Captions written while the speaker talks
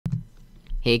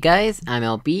Hey guys, I'm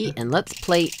LB, and let's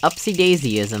play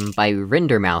Upsydaysium by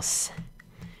rendermouse.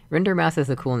 Rendermouse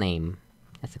is a cool name.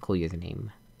 That's a cool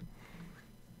username.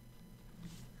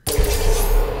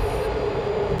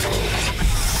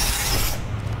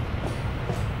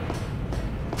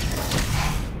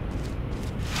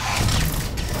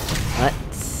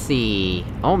 Let's see...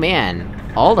 Oh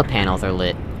man! All the panels are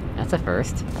lit. That's a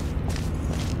first.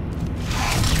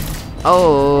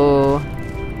 Oh!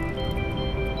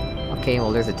 Okay,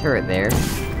 well there's a turret there.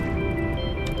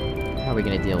 How are we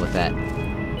gonna deal with that?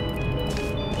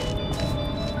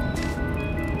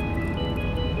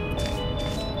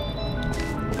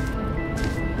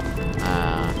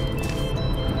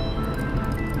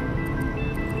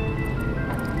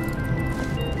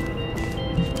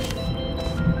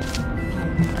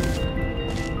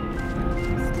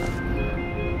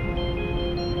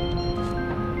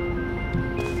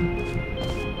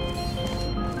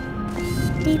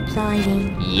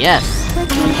 Deploying. Yes!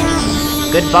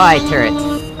 Goodbye, turret!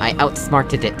 I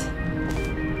outsmarted it.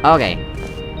 Okay.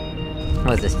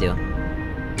 What does this do?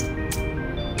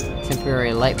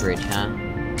 Temporary light bridge, huh?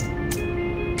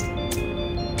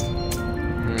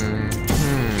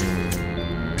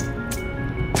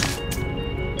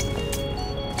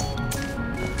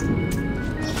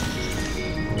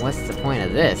 What's the point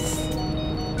of this?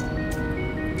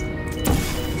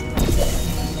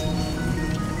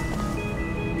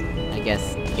 I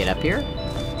guess, get up here?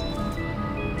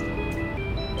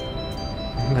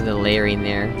 With the layering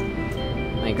there.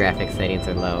 My graphics settings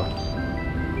are low.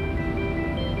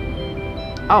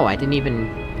 Oh, I didn't even...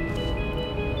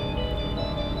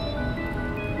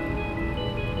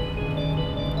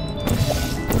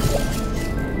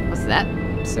 What's that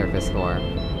surface for?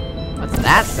 What's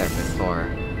that surface for?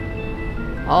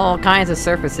 All kinds of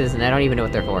surfaces, and I don't even know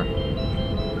what they're for.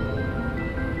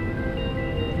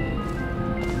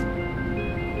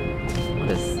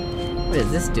 What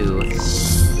does this do?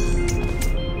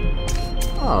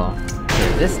 Oh, what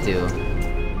does this do?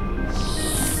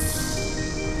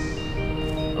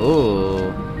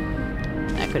 Ooh.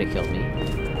 That could've killed me.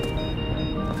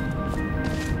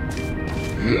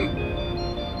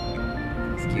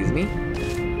 Excuse me?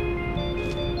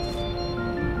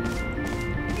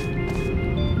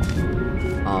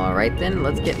 Alright then,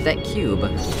 let's get that cube.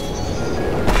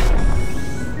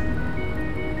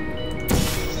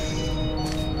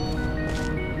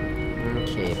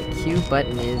 Okay, the Q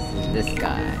button is this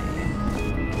guy.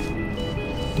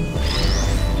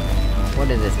 What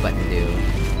does this button do?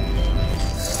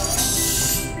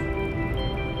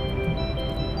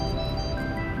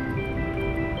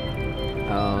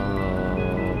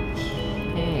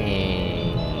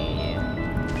 Okay...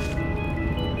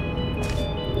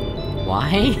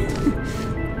 Why?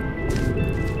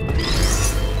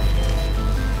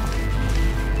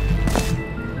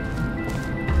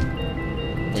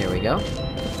 There we go.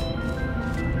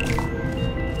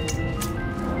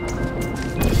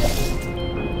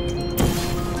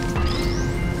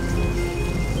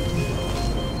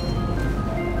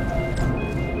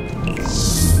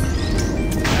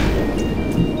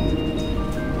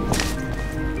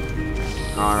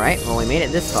 Alright, well we made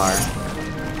it this far.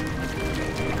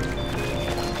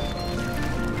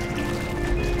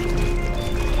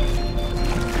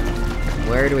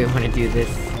 Where do we want to do this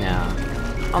now?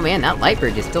 Oh man, that light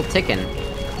bridge is still ticking.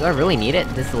 Do I really need it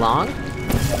this long?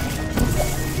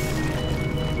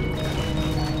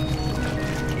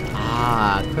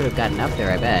 Ah, could've gotten up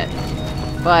there, I bet.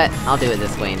 But, I'll do it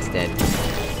this way instead.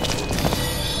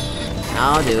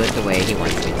 I'll do it the way he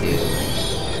wants me to.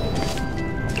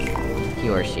 He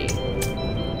or she.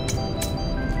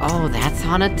 Oh, that's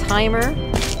on a timer?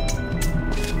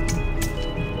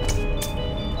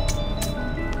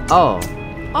 Oh.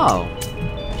 Oh.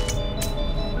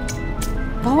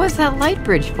 What was that light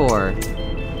bridge for?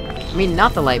 I mean,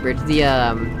 not the light bridge, the,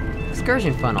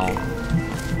 excursion funnel.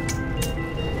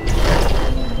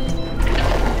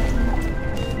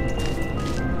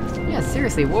 Yeah,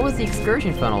 seriously, what was the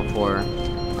excursion funnel for?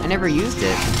 I never used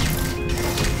it.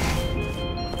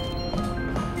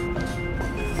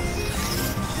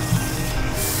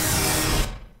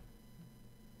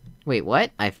 Wait,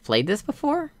 what? I've played this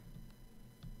before?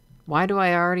 Why do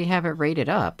I already have it rated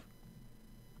up?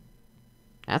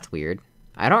 That's weird.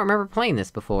 I don't remember playing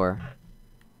this before.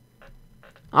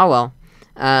 Oh well.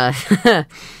 I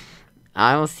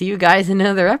will see you guys in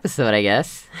another episode, I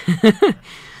guess.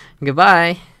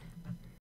 Goodbye!